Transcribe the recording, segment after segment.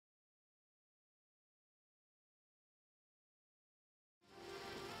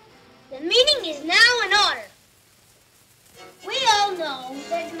The meeting is now in order. We all know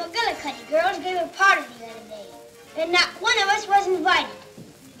that the McGillicuddy girls gave a party the other day, and not one of us was invited.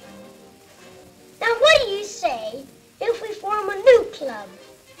 Now, what do you say if we form a new club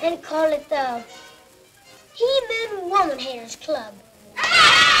and call it the He-Men Woman Haters Club?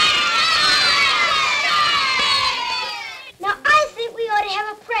 Now, I think we ought to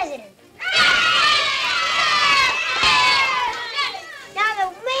have a president. Now,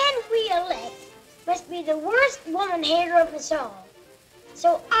 the man we elect must be the worst woman hater of us all.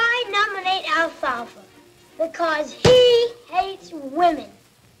 So I nominate Alfalfa because he hates women.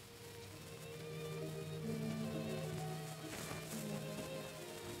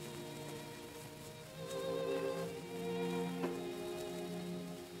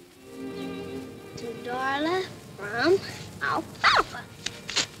 To Darla from Alfalfa.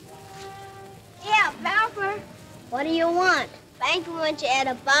 Yeah, Alfalfa. What do you want? Bank wants you at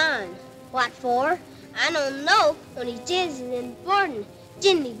a bond. What for? I don't know. Only Jiz is important.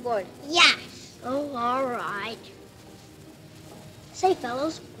 Jimmy board. Yes. Oh, all right. Say,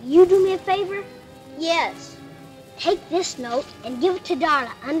 fellows, will you do me a favor? Yes. Take this note and give it to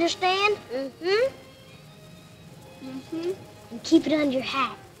Darla. Understand? Mm-hmm. Mm-hmm. And keep it under your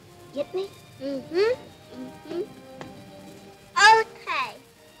hat. Get me? Mm-hmm. Mm-hmm. Okay.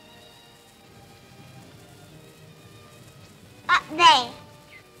 Up there.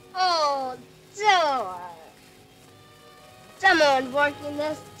 Oh, door. Someone working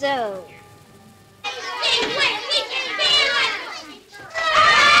this door.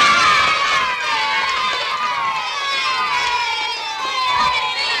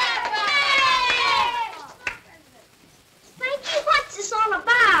 Frankie, what's this all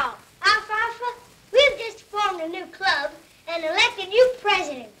about? Alfalfa, we've just formed a new club and elected you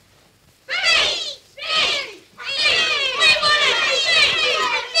president.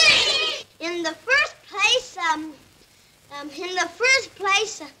 In the first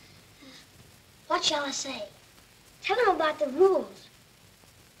place, what shall I say? Tell them about the rules.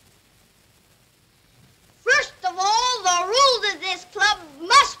 First of all, the rules of this club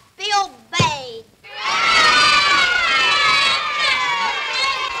must be obeyed.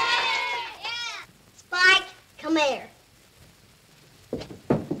 Spike, come here.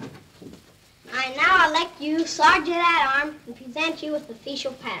 I now elect you Sergeant at Arms and present you with the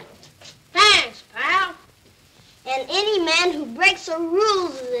official paddle. Thanks, pal. And any man who breaks the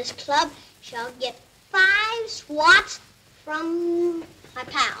rules of this club shall get 5 swats from my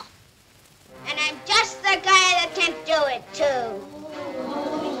pal. And I'm just the guy that can do it, too.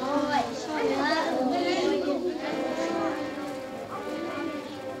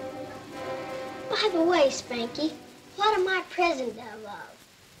 By the way, Spanky, what am I president of?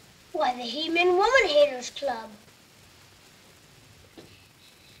 Why, the He-Men Woman Haters Club.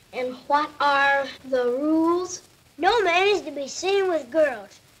 And what are the rules? No man is to be seen with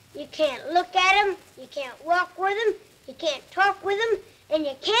girls. You can't look at them, you can't walk with them, you can't talk with them, and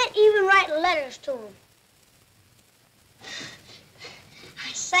you can't even write letters to them.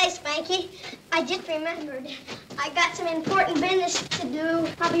 I say, Spanky, I just remembered. I got some important business to do.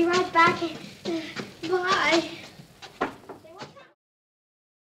 I'll be right back. Bye.